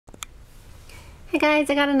Hi guys,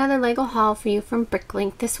 I got another Lego haul for you from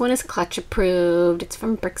Bricklink. This one is clutch approved. It's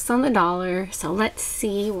from Bricks on the Dollar. So let's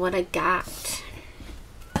see what I got.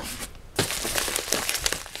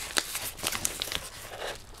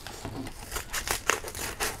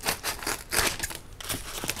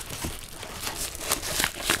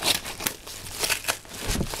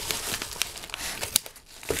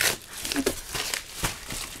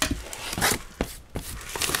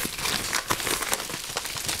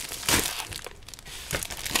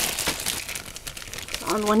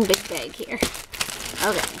 On one big bag here.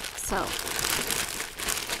 Okay, so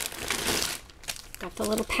got the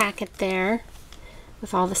little packet there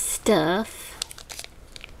with all the stuff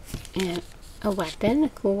and a weapon, a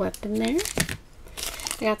cool weapon there.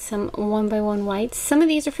 I got some 1x1 whites. Some of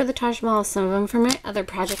these are for the Taj Mahal, some of them for my other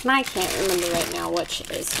project, and I can't remember right now which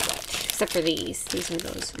is which, except for these. These are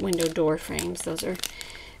those window door frames. Those are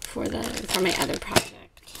for my other project.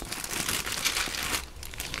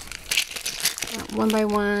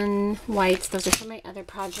 1x1 whites, those are for my other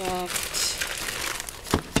project.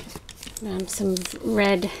 Some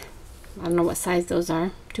red, I don't know what size those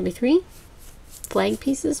are, 2x3 flag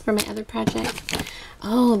pieces for my other project.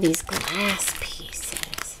 Oh, these glass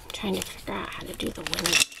pieces. I'm trying to figure out how to do the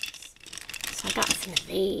windows. So I got some of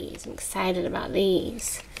these. I'm excited about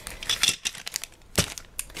these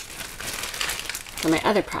for my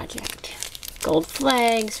other project. Gold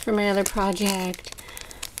flags for my other project.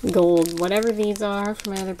 Gold, whatever these are for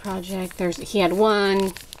my other project. He had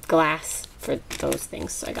one glass for those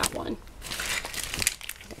things, so I got one.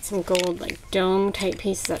 Got some gold, like dome type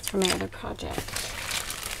pieces. That's for my other project.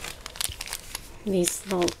 These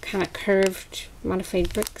little kind of curved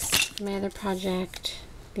modified bricks for my other project.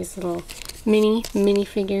 These little mini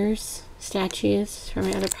figures, statues for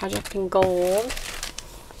my other project in gold.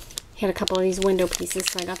 He had a couple of these window pieces,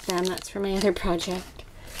 so I got them. That's for my other project.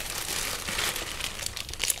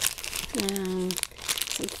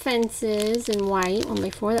 Some fences in white,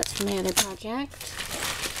 1x4, that's for my other project.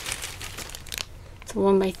 So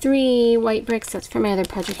 1x3 white bricks, that's for my other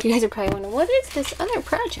project. You guys are probably wondering, what is this other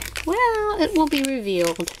project? Well, it will be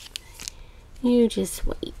revealed. You just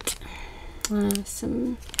wait.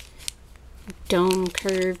 Some dome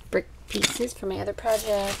curved brick pieces for my other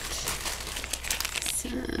project.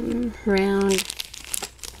 Some round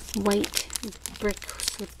white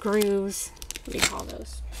bricks with grooves. What do you call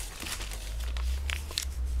those?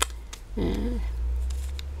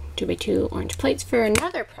 2x2 orange plates for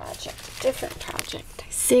another project, a different project,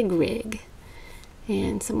 SIG rig,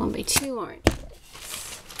 and some 1x2 orange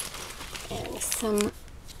plates, and some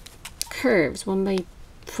curves,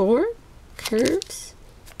 1x4 curves.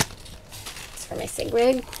 That's for my SIG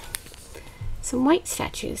rig. Some white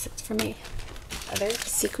statues. That's for my other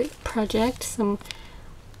secret project. Some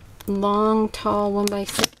long, tall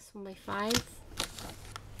 1x6, 1x5.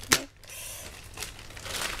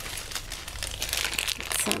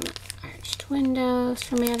 Some arched windows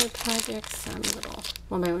for my other projects, some little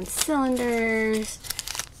 1x1 cylinders,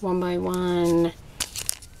 1x1,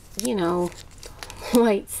 you know,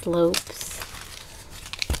 white slopes,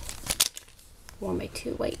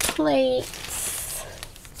 1x2 white plates,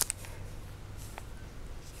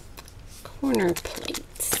 corner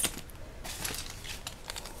plates.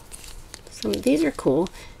 Some of these are cool,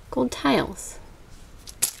 gold tiles.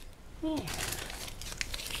 Yeah.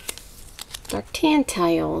 Dark tan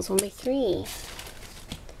tiles, 1x3.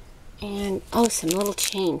 And, oh, some little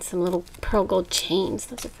chains, some little pearl gold chains.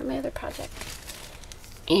 Those are for my other project.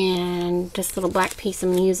 And this little black piece, I'm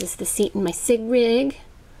going to use as the seat in my SIG rig.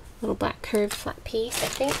 Little black curved flat piece, I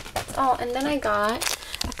think that's all. And then I got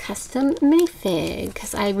a custom minifig,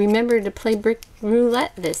 because I remembered to play brick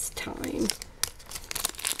roulette this time.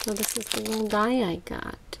 So this is the little guy I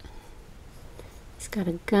got. He's got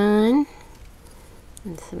a gun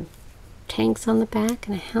and some tanks on the back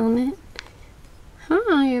and a helmet.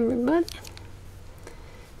 Hi everybody.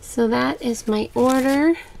 So that is my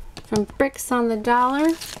order from Bricks on the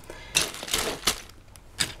Dollar.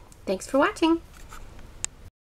 Thanks for watching.